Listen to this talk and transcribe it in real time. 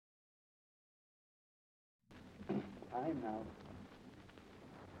Time now.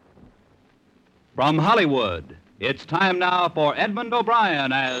 From Hollywood, it's time now for Edmund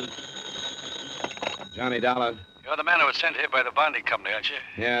O'Brien as... Johnny Dollar. You're the man who was sent here by the bonding company, aren't you?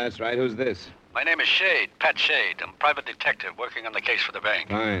 Yeah, that's right. Who's this? My name is Shade, Pat Shade. I'm a private detective working on the case for the bank.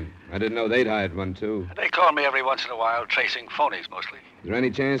 Fine. I didn't know they'd hired one, too. They call me every once in a while, tracing phonies mostly. Is there any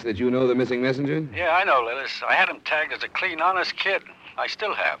chance that you know the missing messenger? Yeah, I know, Lillis. I had him tagged as a clean, honest kid. I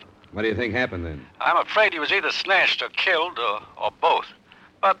still have. What do you think happened then? I'm afraid he was either snatched or killed, or both.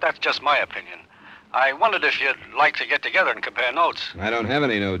 But that's just my opinion. I wondered if you'd like to get together and compare notes. I don't have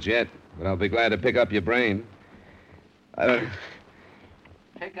any notes yet, but I'll be glad to pick up your brain.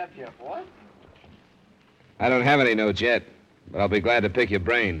 Pick up your what? I don't have any notes yet, but I'll be glad to pick your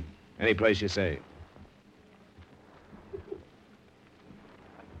brain. Any place you say.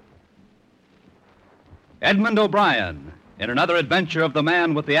 Edmund O'Brien, in another adventure of the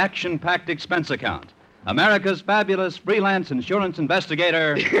man with the action-packed expense account. America's fabulous freelance insurance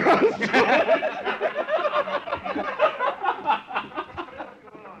investigator...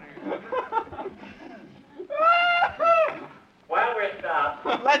 While we're stopped,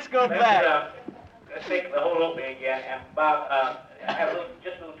 Let's go back. Let's take the whole opening again. And Bob, I have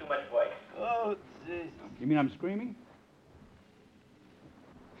just a little too much voice. Oh, jeez. You mean I'm screaming?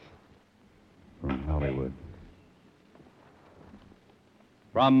 From Hollywood.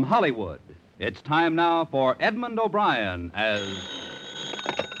 From Hollywood, it's time now for Edmund O'Brien as...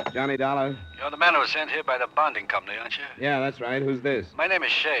 Johnny Dollar. You're the man who was sent here by the bonding company, aren't you? Yeah, that's right. Who's this? My name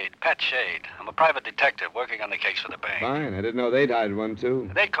is Shade, Pat Shade. I'm a private detective working on the case for the bank. Fine. I didn't know they'd hired one,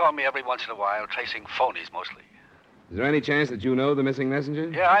 too. They call me every once in a while, tracing phonies mostly. Is there any chance that you know the missing messenger?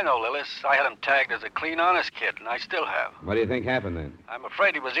 Yeah, I know, Lillis. I had him tagged as a clean, honest kid, and I still have. What do you think happened then? I'm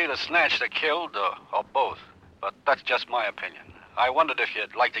afraid he was either snatched or killed, or both. But that's just my opinion. I wondered if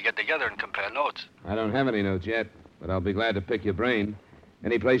you'd like to get together and compare notes. I don't have any notes yet, but I'll be glad to pick your brain.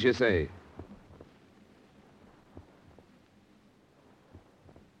 Any place you say.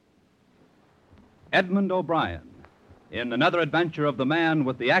 Edmund O'Brien, in another adventure of the man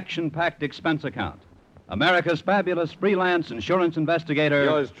with the action-packed expense account. America's fabulous freelance insurance investigator...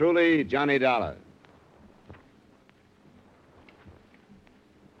 Yours truly, Johnny Dollar.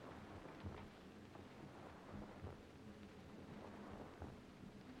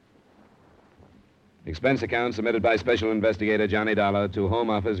 Expense account submitted by Special Investigator Johnny Dollar to Home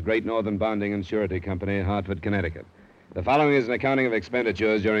Office, Great Northern Bonding and Surety Company, Hartford, Connecticut. The following is an accounting of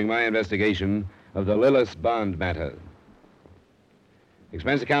expenditures during my investigation of the Lillis bond matter.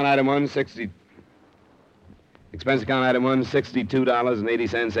 Expense account item 160. Expense account item 1, $62.80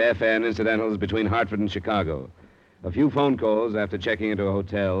 airfare and incidentals between Hartford and Chicago. A few phone calls after checking into a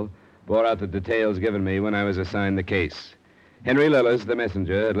hotel bore out the details given me when I was assigned the case. Henry Lillis, the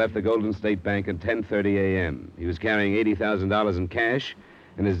messenger, had left the Golden State Bank at 10:30 a.m. He was carrying $80,000 in cash,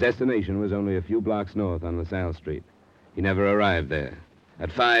 and his destination was only a few blocks north on LaSalle Street. He never arrived there.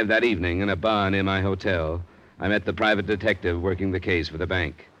 At 5 that evening, in a bar near my hotel, I met the private detective working the case for the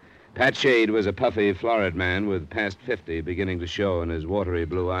bank. Pat Shade was a puffy, florid man with past 50 beginning to show in his watery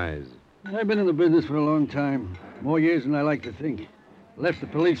blue eyes. I've been in the business for a long time. More years than I like to think. Left the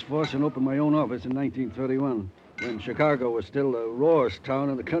police force and opened my own office in 1931, when Chicago was still the rawest town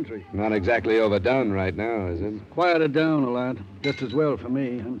in the country. Not exactly overdone right now, is it? Quieted down a lot. Just as well for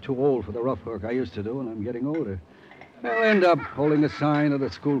me. I'm too old for the rough work I used to do, and I'm getting older. I'll end up holding a sign at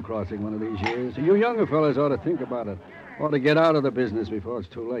a school crossing one of these years. You younger fellas ought to think about it. Ought to get out of the business before it's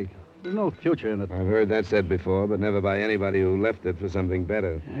too late. There's no future in it. I've heard that said before, but never by anybody who left it for something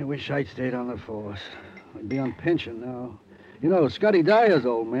better. I wish I'd stayed on the force. I'd be on pension now. You know, Scotty Dyer's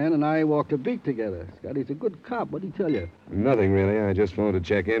old man and I walked a beat together. Scotty's a good cop. What'd he tell you? Nothing, really. I just phoned to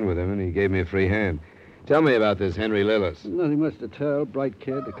check in with him, and he gave me a free hand. Tell me about this Henry Lillis. Nothing much to tell. Bright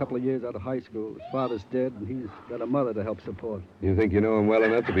kid, a couple of years out of high school. His father's dead, and he's got a mother to help support. You think you know him well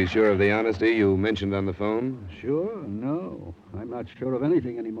enough to be sure of the honesty you mentioned on the phone? Sure? No. I'm not sure of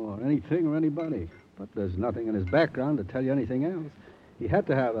anything anymore, anything or anybody. But there's nothing in his background to tell you anything else. He had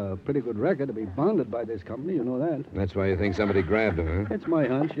to have a pretty good record to be bonded by this company, you know that. That's why you think somebody grabbed him, huh? It's my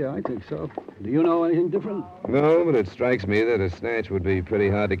hunch, yeah, I think so. Do you know anything different? No, but it strikes me that a snatch would be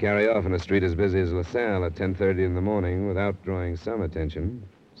pretty hard to carry off in a street as busy as LaSalle at 10:30 in the morning without drawing some attention.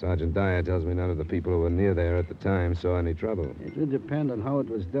 Sergeant Dyer tells me none of the people who were near there at the time saw any trouble. It would depend on how it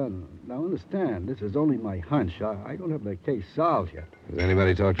was done. Now, understand, this is only my hunch. I don't have the case solved yet. Has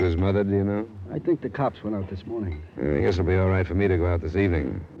anybody talked to his mother, do you know? I think the cops went out this morning. I guess it'll be all right for me to go out this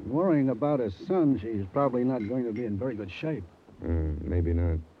evening. Worrying about her son, she's probably not going to be in very good shape. Maybe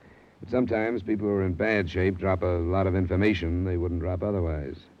not. But sometimes people who are in bad shape drop a lot of information they wouldn't drop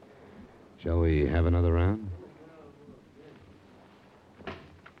otherwise. Shall we have another round?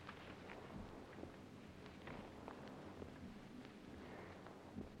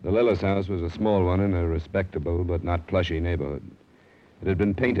 The Lillis house was a small one in a respectable but not plushy neighborhood. It had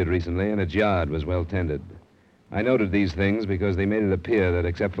been painted recently, and its yard was well tended. I noted these things because they made it appear that,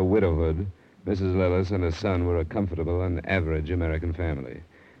 except for widowhood, Mrs. Lillis and her son were a comfortable and average American family.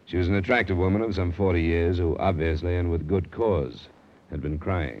 She was an attractive woman of some 40 years who obviously, and with good cause, had been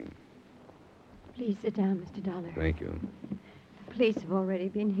crying. Please sit down, Mr. Dollar. Thank you. The police have already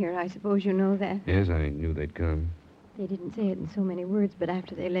been here. I suppose you know that. Yes, I knew they'd come. They didn't say it in so many words, but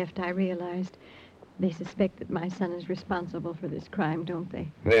after they left, I realized they suspect that my son is responsible for this crime, don't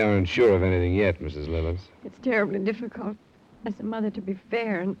they? They aren't sure of anything yet, Mrs. Lillis. It's terribly difficult, as a mother, to be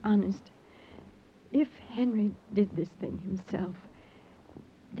fair and honest. If Henry did this thing himself,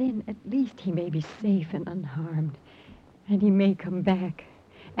 then at least he may be safe and unharmed, and he may come back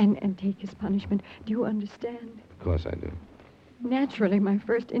and take his punishment. Do you understand? Of course I do. Naturally, my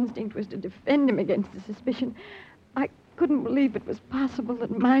first instinct was to defend him against the suspicion. I couldn't believe it was possible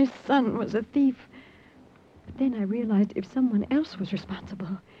that my son was a thief. But then I realized if someone else was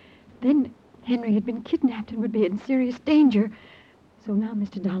responsible, then Henry had been kidnapped and would be in serious danger. So now,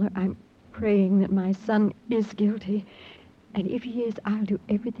 Mr. Dollar, I'm praying that my son is guilty. And if he is, I'll do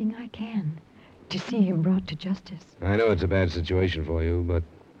everything I can to see him brought to justice. I know it's a bad situation for you, but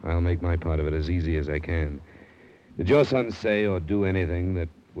I'll make my part of it as easy as I can. Did your son say or do anything that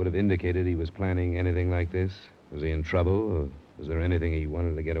would have indicated he was planning anything like this? Was he in trouble, or was there anything he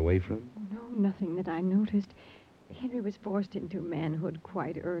wanted to get away from? No, nothing that I noticed. Henry was forced into manhood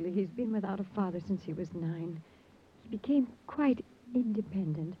quite early. He's been without a father since he was 9. He became quite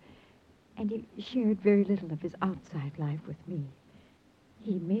independent, and he shared very little of his outside life with me.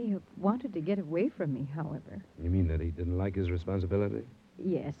 He may have wanted to get away from me, however. You mean that he didn't like his responsibility?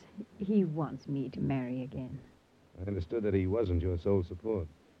 Yes, he wants me to marry again. I understood that he wasn't your sole support.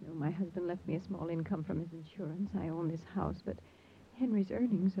 No, my husband left me a small income from his insurance. I own this house, but Henry's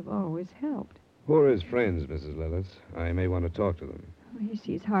earnings have always helped. Who are his friends, Mrs. Lillis? I may want to talk to them. Well, he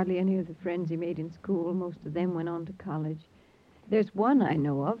sees hardly any of the friends he made in school. Most of them went on to college. There's one I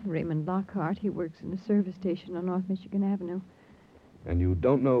know of, Raymond Lockhart. He works in a service station on North Michigan Avenue. And you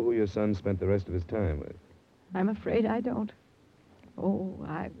don't know who your son spent the rest of his time with? I'm afraid I don't. Oh,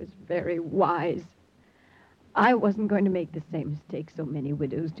 I was very wise. I wasn't going to make the same mistake so many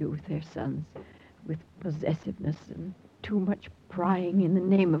widows do with their sons, with possessiveness and too much prying in the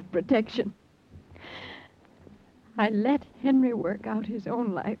name of protection. I let Henry work out his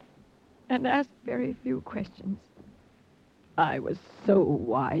own life and asked very few questions. I was so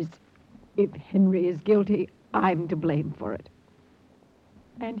wise. If Henry is guilty, I'm to blame for it.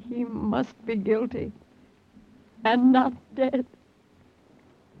 And he must be guilty and not dead.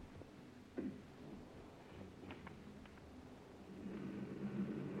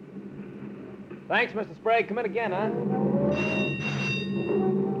 Thanks, Mr. Sprague. Come in again, huh?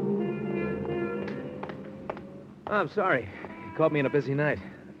 Oh, I'm sorry. You caught me on a busy night.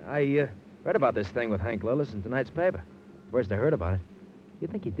 I read about this thing with Hank Lillis in tonight's paper. First I heard about it. You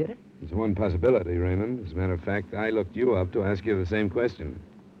think he did it? It's one possibility, Raymond. As a matter of fact, I looked you up to ask you the same question.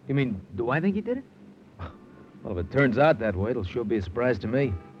 You mean, do I think he did it? Well, if it turns out that way, it'll sure be a surprise to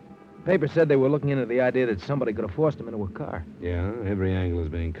me. The paper said they were looking into the idea that somebody could have forced him into a car. Yeah, every angle is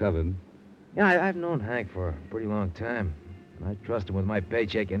being covered. Yeah, I've known Hank for a pretty long time. And I trust him with my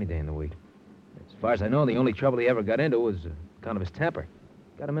paycheck any day in the week. As far as I know, the only trouble he ever got into was kind of his temper.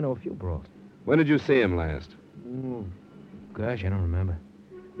 Got him into a few brawls. When did you see him last? Oh, gosh, I don't remember.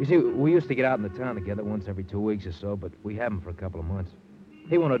 You see, we used to get out in the town together once every 2 weeks or so, but we haven't for a couple of months.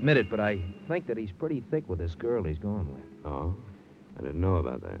 He won't admit it, but I think that he's pretty thick with this girl he's going with. Oh? I didn't know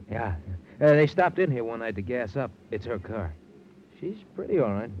about that. Yeah. They stopped in here one night to gas up. It's her car. She's pretty,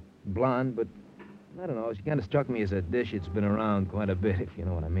 all right. Blonde, but I don't know. She kind of struck me as a dish that's been around quite a bit, if you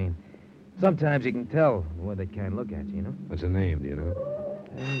know what I mean. Sometimes you can tell the way they kind of look at you, you know? What's her name, do you know?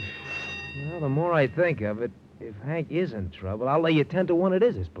 Well, the more I think of it, if Hank is in trouble, I'll lay you 10 to 1 it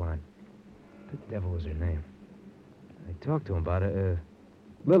is this blonde. What the devil was her name? I talked to him about it.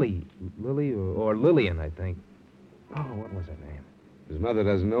 Lily or Lillian, I think. Oh, what was her name? His mother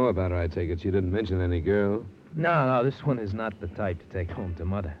doesn't know about her, I take it. She didn't mention any girl. No, this one is not the type to take home to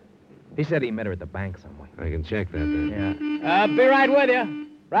Mother. He said he met her at the bank somewhere. I can check that then. Yeah. Be right with you.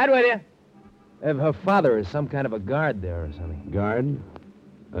 Right with you. If her father is some kind of a guard there or something. Guard?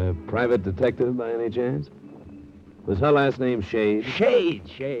 A private detective by any chance? Was her last name Shade?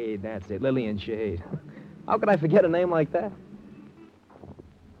 Shade, that's it. Lillian Shade. How could I forget a name like that?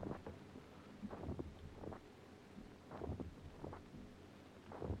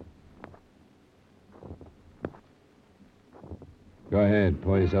 Go ahead.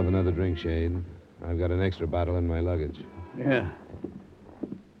 Pour yourself another drink, Shade. I've got an extra bottle in my luggage. Yeah.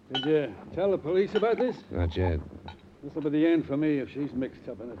 Did you tell the police about this? Not yet. This will be the end for me if she's mixed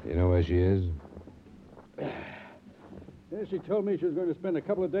up in it. You know where she is? Yeah, she told me she was going to spend a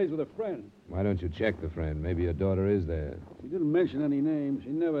couple of days with a friend. Why don't you check the friend? Maybe your daughter is there. She didn't mention any names. She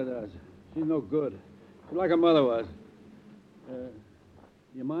never does. She's no good. She's like her mother was.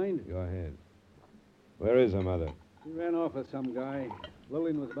 You mind? Go ahead. Where is her mother? She ran off with some guy.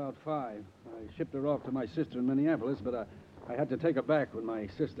 Lillian was about 5. I shipped her off to my sister in Minneapolis, but I had to take her back when my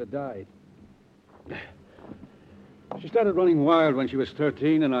sister died. She started running wild when she was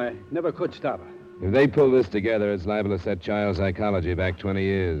 13, and I never could stop her. If they pull this together, it's liable to set child psychology back 20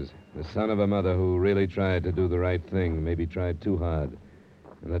 years. The son of a mother who really tried to do the right thing, maybe tried too hard.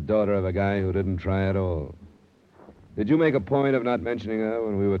 And the daughter of a guy who didn't try at all. Did you make a point of not mentioning her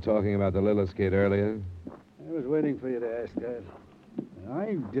when we were talking about the Lillis kid earlier? I was waiting for you to ask that.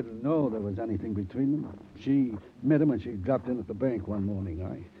 I didn't know there was anything between them. She met him when she dropped in at the bank one morning.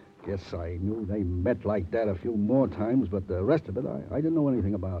 I guess I knew they met like that a few more times, but the rest of it I didn't know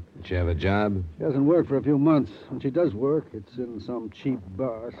anything about. Did she have a job? She hasn't worked for a few months. When she does work, it's in some cheap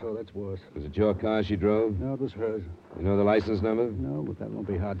bar, so that's worse. Was it your car she drove? No, it was hers. You know the license number? No, but that won't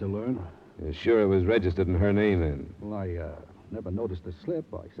be hard to learn. You're sure it was registered in her name then? Well, I never noticed the slip.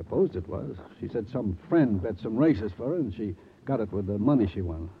 I supposed it was. She said some friend bet some races for her, and she got it with the money she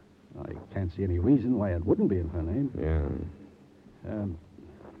won. I can't see any reason why it wouldn't be in her name. Yeah.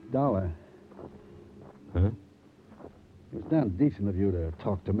 Dollar. Huh? It was damn decent of you to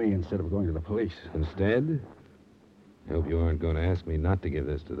talk to me instead of going to the police. Instead? I hope you aren't going to ask me not to give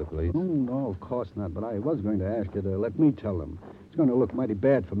this to the police. Oh, no, of course not. But I was going to ask you to let me tell them. It's going to look mighty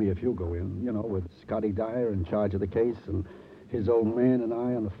bad for me if you go in, with Scotty Dyer in charge of the case and his old man and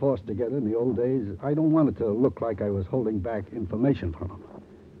I on the force together in the old days. I don't want it to look like I was holding back information from him.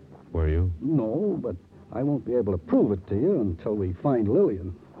 Were you? No, but I won't be able to prove it to you until we find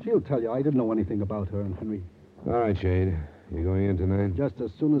Lillian. She'll tell you I didn't know anything about her and Henry. All right, Shade. You going in tonight? Just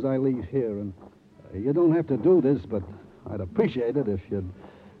as soon as I leave here. And you don't have to do this, but I'd appreciate it if you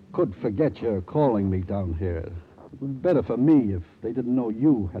could forget your calling me down here. It would be better for me if they didn't know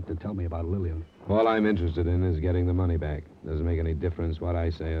you had to tell me about Lillian. All I'm interested in is getting the money back. Doesn't make any difference what I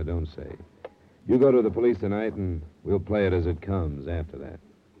say or don't say. You go to the police tonight, and we'll play it as it comes after that.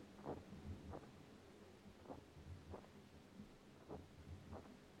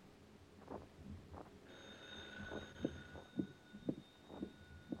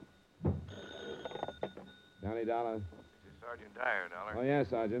 Johnny Dollar. This is Sergeant Dyer, Dollar. Oh, yeah,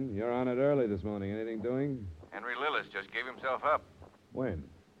 Sergeant. You're on it early this morning. Anything doing? Henry Lillis just gave himself up. When?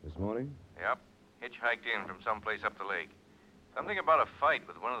 This morning? Yep. Hitchhiked in from someplace up the lake. Something about a fight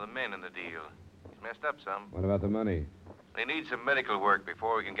with one of the men in the deal. He's messed up some. What about the money? They need some medical work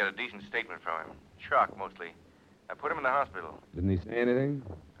before we can get a decent statement from him. Shock, mostly. I put him in the hospital. Didn't he say anything?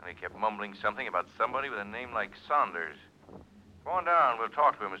 And he kept mumbling something about somebody with a name like Saunders. Go on down. We'll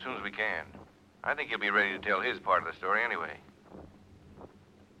talk to him as soon as we can. I think he'll be ready to tell his part of the story anyway.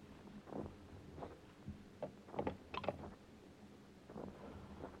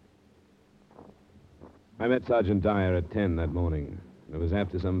 I met Sergeant Dyer at 10 that morning. It was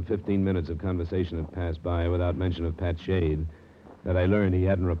after some 15 minutes of conversation had passed by without mention of Pat Shade that I learned he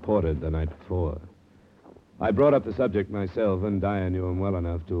hadn't reported the night before. I brought up the subject myself, and Dyer knew him well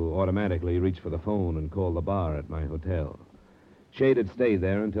enough to automatically reach for the phone and call the bar at my hotel. Shade had stayed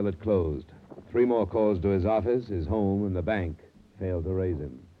there until it closed. 3 more calls to his office, his home, and the bank failed to raise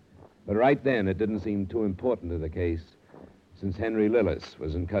him. But right then, it didn't seem too important to the case, since Henry Lillis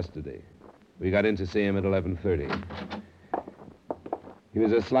was in custody. We got in to see him at 11:30. He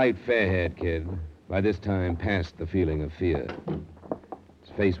was a slight, fair-haired kid, by this time past the feeling of fear.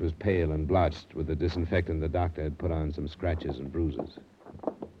 His face was pale and blotched with the disinfectant the doctor had put on some scratches and bruises.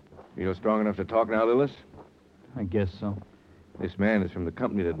 Feel strong enough to talk now, Lillis? I guess so. This man is from the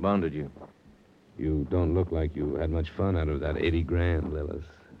company that bonded you. You don't look like you had much fun out of that 80 grand, Lillis.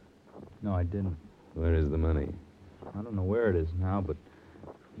 No, I didn't. Where is the money? I don't know where it is now, but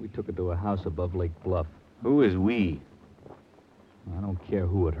we took it to a house above Lake Bluff. Who is we? I don't care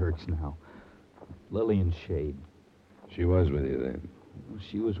who it hurts now. Lillian Shade. She was with you then?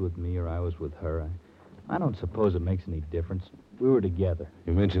 She was with me or I was with her. I don't suppose it makes any difference. We were together.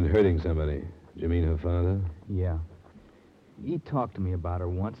 You mentioned hurting somebody. Did you mean her father? Yeah. He talked to me about her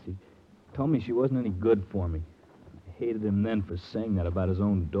once. He told me she wasn't any good for me. I hated him then for saying that about his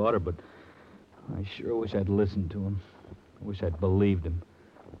own daughter, but I sure wish I'd listened to him. I wish I'd believed him.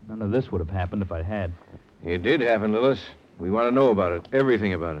 None of this would have happened if I had. It did happen, Lillis. We want to know about it.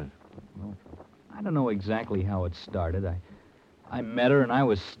 Everything about it. Well, I don't know exactly how it started. I met her and I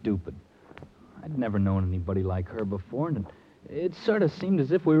was stupid. I'd never known anybody like her before, and It sort of seemed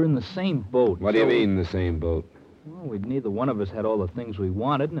as if we were in the same boat. What do you mean, the same boat? Well, neither one of us had all the things we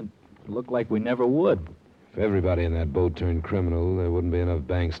wanted, and it looked like we never would. If everybody in that boat turned criminal, there wouldn't be enough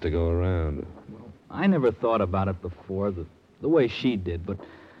banks to go around. Well, I never thought about it before, the way she did, but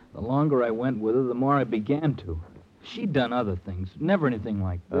the longer I went with her, the more I began to. She'd done other things, never anything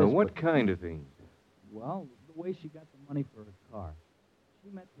like this. What kind of things? Well, the way she got the money for her car. She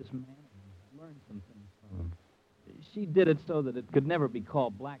met this man and learned some things from him. She did it so that it could never be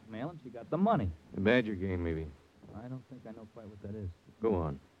called blackmail, and she got the money. The Badger game, maybe. I don't think I know quite what that is. Go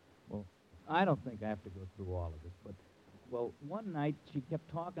on. Well, I don't think I have to go through all of it, but, well, one night she kept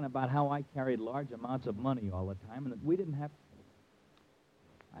talking about how I carried large amounts of money all the time and that we didn't have...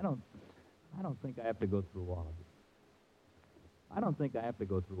 I don't think I have to go through all of it. I don't think I have to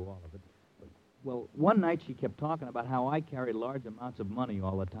go through all of it. But, well, one night she kept talking about how I carried large amounts of money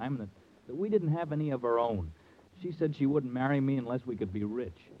all the time and that we didn't have any of our own. She said she wouldn't marry me unless we could be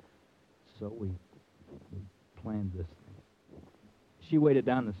rich. So we planned this thing. She waited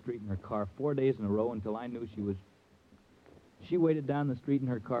down the street in her car 4 days in a row until I knew she was... She waited down the street in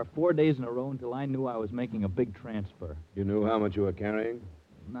her car 4 days in a row until I knew I was making a big transfer. You knew how much you were carrying?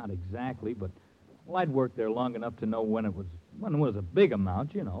 Not exactly, but... Well, I'd worked there long enough to know when it was a big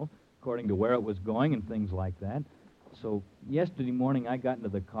amount, you know, according to where it was going and things like that. So yesterday morning I got into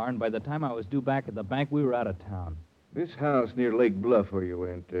the car, and by the time I was due back at the bank, we were out of town. This house near Lake Bluff where you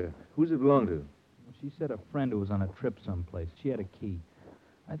went, who's it belong to? Well, she said a friend who was on a trip someplace. She had a key.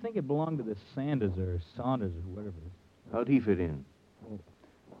 I think it belonged to this Sanders or Saunders or whatever it is. How'd he fit in? Well,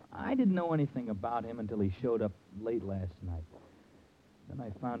 I didn't know anything about him until he showed up late last night. Then I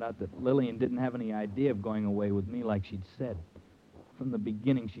found out that Lillian didn't have any idea of going away with me like she'd said. From the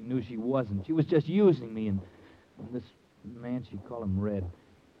beginning, she knew she wasn't. She was just using me, and this man, she'd call him Red,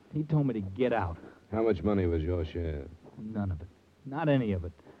 he told me to get out. How much money was your share? None of it. Not any of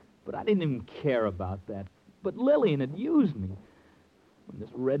it. But I didn't even care about that. But Lillian had used me. When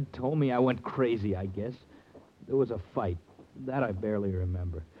this Red told me, I went crazy, I guess. There was a fight. That I barely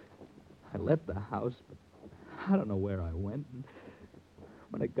remember. I left the house, but I don't know where I went. And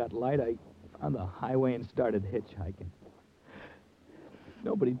when it got light, I found the highway and started hitchhiking.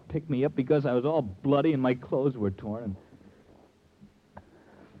 Nobody picked me up because I was all bloody and my clothes were torn. And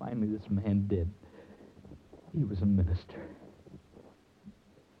finally, this man did. He was a minister.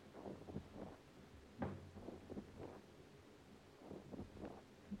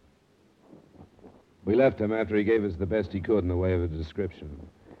 We left him after he gave us the best he could in the way of a description.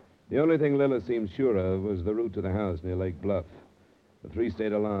 The only thing Lillis seemed sure of was the route to the house near Lake Bluff. The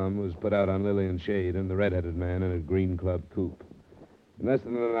three-state alarm was put out on Lillian Shade and the red-headed man in a green club coupe. In less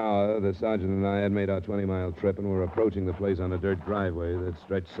than an hour, the sergeant and I had made our 20-mile trip and were approaching the place on a dirt driveway that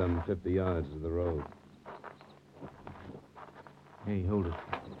stretched some 50 yards to the road. Hey, hold it.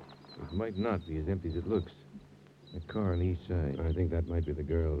 It might not be as empty as it looks. A car on the east side. I think that might be the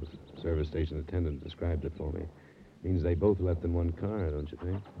girls. Service station attendant described it for me. Means they both left in one car, don't you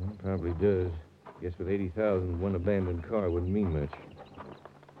think? Well, probably does. Guess with 80,000, one abandoned car wouldn't mean much.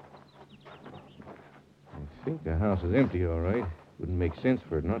 I think the house is empty, all right. Wouldn't make sense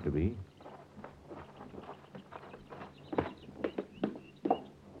for it not to be.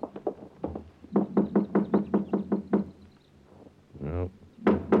 No.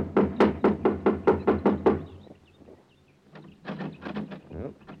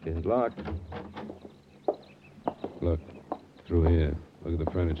 Well, it's locked. Look, through here. Look at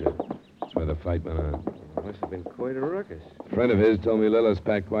the furniture. That's where the fight went on. It must have been quite a ruckus. A friend of his told me Lillis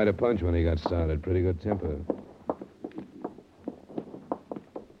packed quite a punch when he got started. Pretty good temper.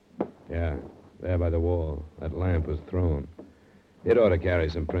 Yeah, there by the wall. That lamp was thrown. It ought to carry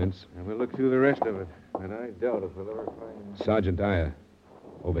some prints. And we'll look through the rest of it. But I doubt if we'll ever find... Sergeant Dyer,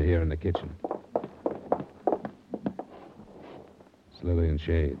 over here in the kitchen. It's Lillian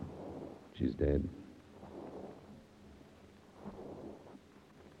Shade. She's dead.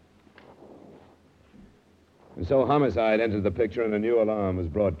 And so homicide entered the picture and a new alarm was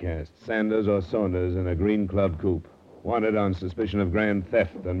broadcast. Sanders or Saunders in a green club coupe. Wanted on suspicion of grand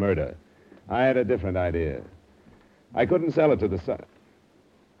theft and murder. I had a different idea. I couldn't sell it to Sergeant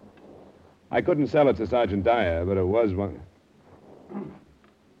Dyer, but it was one...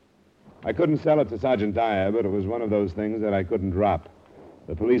 I couldn't sell it to Sergeant Dyer, but it was one of those things that I couldn't drop.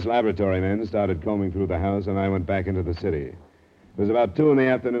 The police laboratory men started combing through the house, and I went back into the city. It was about 2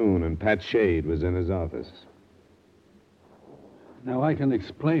 p.m, and Pat Shade was in his office. Now, I can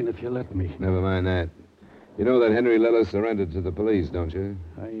explain if you let me. Never mind that. You know that Henry Lillis surrendered to the police, don't you?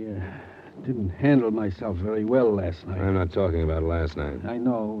 didn't handle myself very well last night. I'm not talking about last night. I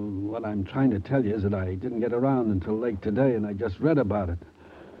know. What I'm trying to tell you is that I didn't get around until late today, and I just read about it.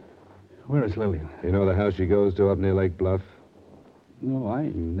 Where is Lillian? You know the house she goes to up near Lake Bluff? No,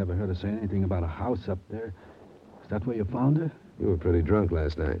 I never heard her say anything about a house up there. Is that where you found her? You were pretty drunk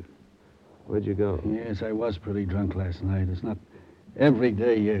last night. Where'd you go? Yes, I was pretty drunk last night. It's not every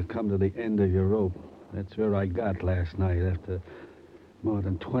day you come to the end of your rope. That's where I got last night after more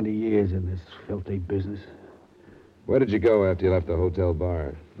than 20 years in this filthy business. Where did you go after you left the hotel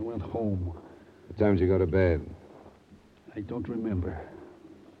bar? I went home. What time did you go to bed? I don't remember.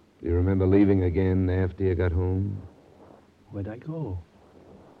 Do you remember leaving again after you got home? Where'd I go?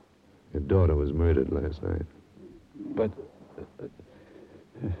 Your daughter was murdered last night. But...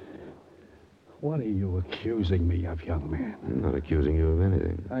 what are you accusing me of, young man? I'm not accusing you of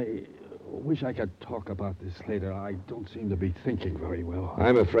anything. I wish I could talk about this later. I don't seem to be thinking very well.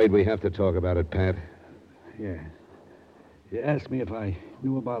 I'm afraid we have to talk about it, Pat. Yeah. You asked me if I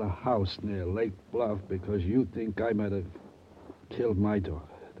knew about a house near Lake Bluff because you think I might have killed my daughter.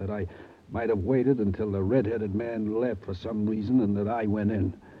 That I might have waited until the red-headed man left for some reason and that I went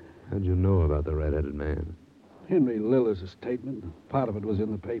in. How'd you know about the red-headed man? Henry Lillis' statement. Part of it was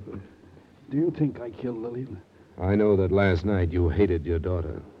in the paper. Do you think I killed Lillian? I know that last night you hated your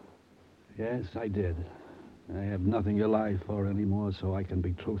daughter. Yes, I did. I have nothing to lie for anymore, so I can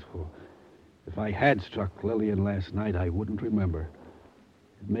be truthful. If I had struck Lillian last night, I wouldn't remember.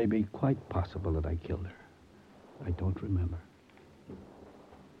 It may be quite possible that I killed her. I don't remember.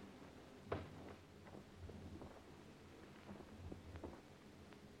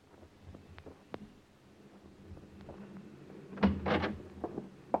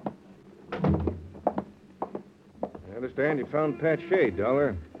 I understand you found Pat Shea,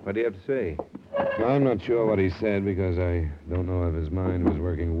 Dollar. What do you have to say? I'm not sure what he said because I don't know if his mind was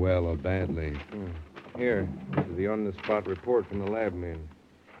working well or badly. Here, this is the on-the-spot report from the lab men.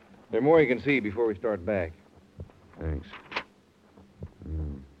 There's more you can see before we start back. Thanks.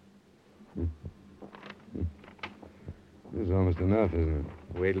 This is almost enough, isn't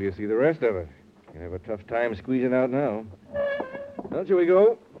it? Wait till you see the rest of it. You have a tough time squeezing out now. Well, shall we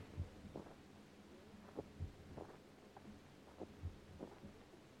go?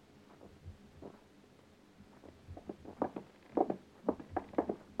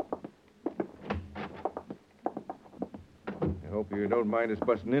 I hope you don't mind us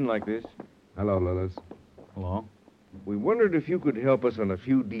busting in like this. Hello, Lillis. Hello? We wondered if you could help us on a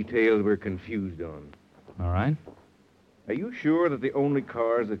few details we're confused on. All right. Are you sure that the only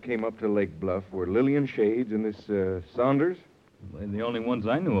cars that came up to Lake Bluff were Lillian Shades and this Saunders? They're the only ones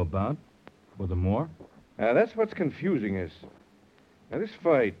I knew about. Were there more? That's what's confusing us. Now, this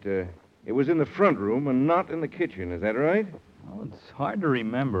fight, it was in the front room and not in the kitchen, is that right? Well, it's hard to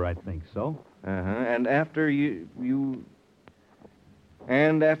remember, I think so. And after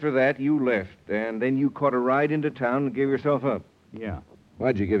And after that, you left, and then you caught a ride into town and gave yourself up. Yeah.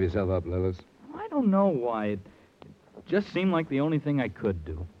 Why'd you give yourself up, Lillis? I don't know why. It just seemed like the only thing I could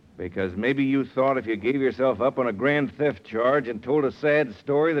do. Because maybe you thought if you gave yourself up on a grand theft charge and told a sad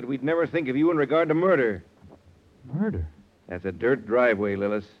story that we'd never think of you in regard to murder. Murder? That's a dirt driveway,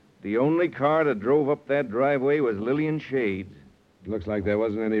 Lillis. The only car that drove up that driveway was Lillian Shades. Looks like there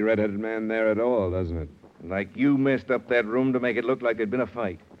wasn't any red-headed man there at all, doesn't it? Like you messed up that room to make it look like there'd been a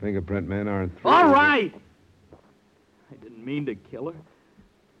fight. Fingerprint men aren't through. All right! I didn't mean to kill her.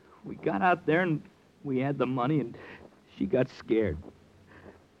 We got out there and we had the money and she got scared.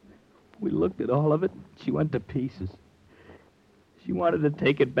 We looked at all of it. She went to pieces. She wanted to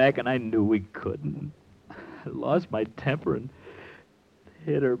take it back and I knew we couldn't. I lost my temper and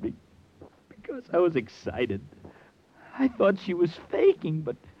hit her because I was excited. I thought she was faking,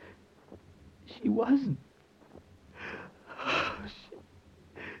 but she wasn't.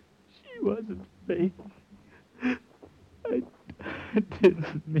 She wasn't faking. I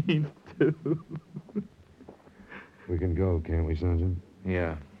didn't mean to. We can go, can't we, Sergeant?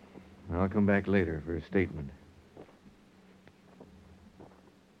 Yeah. I'll come back later for a statement.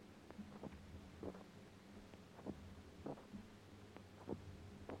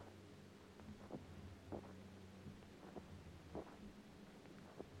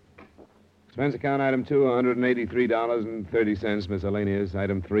 Expense account item 2, $183.30, miscellaneous.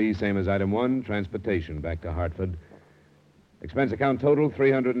 Item 3, same as item 1, transportation back to Hartford. Expense account total,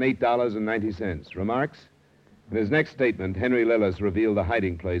 $308.90. Remarks? In his next statement, Henry Lillis revealed the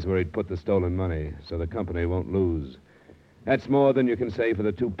hiding place where he'd put the stolen money, so the company won't lose. That's more than you can say for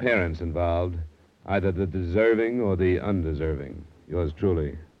the two parents involved, either the deserving or the undeserving. Yours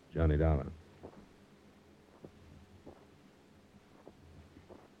truly, Johnny Dollar.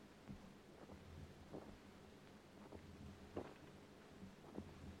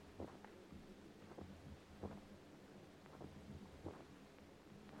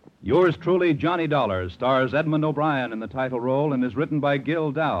 Yours truly, Johnny Dollar, stars Edmund O'Brien in the title role and is written by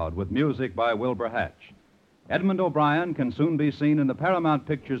Gil Dowd with music by Wilbur Hatch. Edmund O'Brien can soon be seen in the Paramount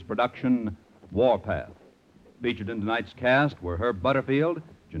Pictures production Warpath. Featured in tonight's cast were Herb Butterfield,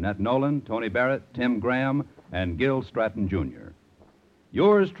 Jeanette Nolan, Tony Barrett, Tim Graham, and Gil Stratton, Jr.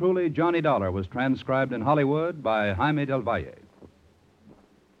 Yours truly, Johnny Dollar, was transcribed in Hollywood by Jaime Del Valle.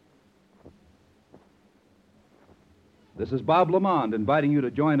 This is Bob Lamond inviting you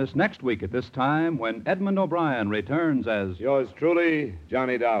to join us next week at this time when Edmund O'Brien returns as... Yours truly,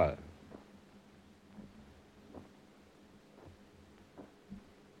 Johnny Dollar.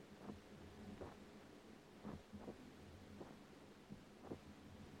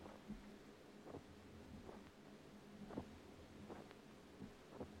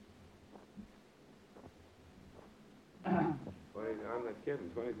 I'm not kidding.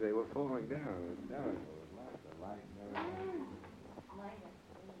 20, they were falling down.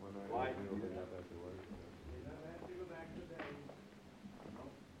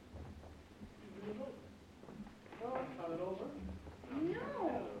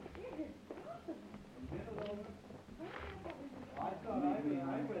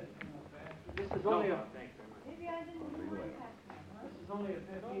 This is only a... Maybe I didn't do it. This is only a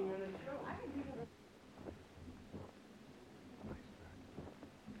 15-minute show.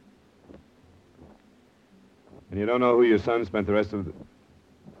 And you don't know who your son spent the rest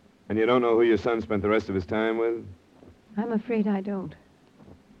of his time with? I'm afraid I don't.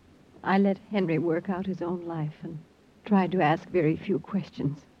 I let Henry work out his own life and tried to ask very few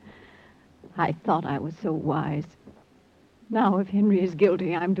questions. I thought I was so wise. Now, if Henry is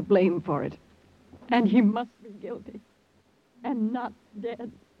guilty, I'm to blame for it. And he must be guilty. And not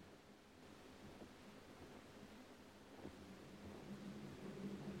dead.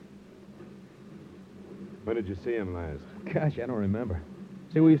 When did you see him last? Gosh, I don't remember.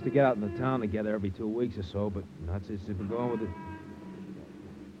 See, we used to get out in the town together every 2 weeks or so, but not since he's been going with it.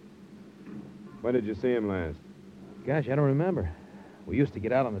 When did you see him last? Gosh, I don't remember. We used to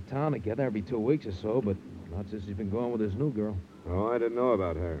get out on the town together every 2 weeks or so, but not since he's been going with his new girl. Oh, I didn't know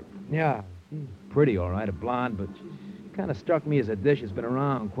about her. Yeah, she's pretty, all right, a blonde, but she kind of struck me as a dish that's been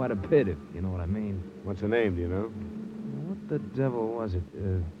around quite a bit, if you know what I mean. What's her name, do you know? What the devil was it?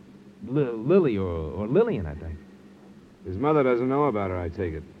 Lily or Lillian, I think. His mother doesn't know about her, I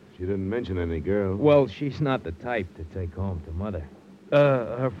take it. She didn't mention any girl. Well, she's not the type to take home to Mother.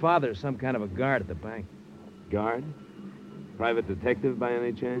 Her father's some kind of a guard at the bank. Guard? Private detective by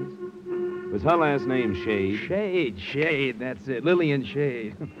any chance? Was her last name Shade? Shade, that's it. Lillian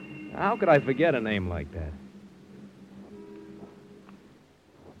Shade. How could I forget a name like that?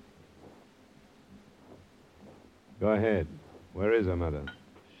 Go ahead. Where is her mother?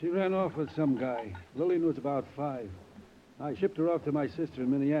 She ran off with some guy. Lillian was about 5. I shipped her off to my sister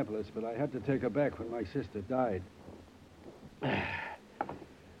in Minneapolis, but I had to take her back when my sister died.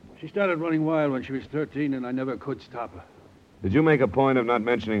 She started running wild when she was 13, and I never could stop her. Did you make a point of not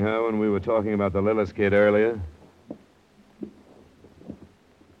mentioning her when we were talking about the Lillis kid earlier?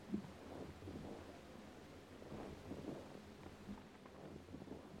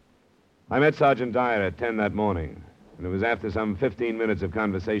 I met Sergeant Dyer at 10 that morning, and it was after some 15 minutes of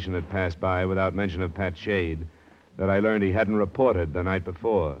conversation had passed by without mention of Pat Shade that I learned he hadn't reported the night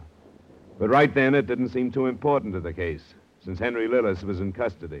before. But right then, it didn't seem too important to the case, since Henry Lillis was in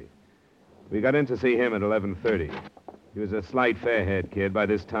custody. We got in to see him at 11:30. He was a slight, fair-haired kid, by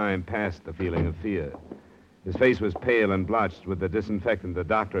this time past the feeling of fear. His face was pale and blotched with the disinfectant the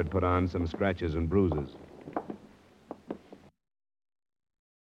doctor had put on some scratches and bruises.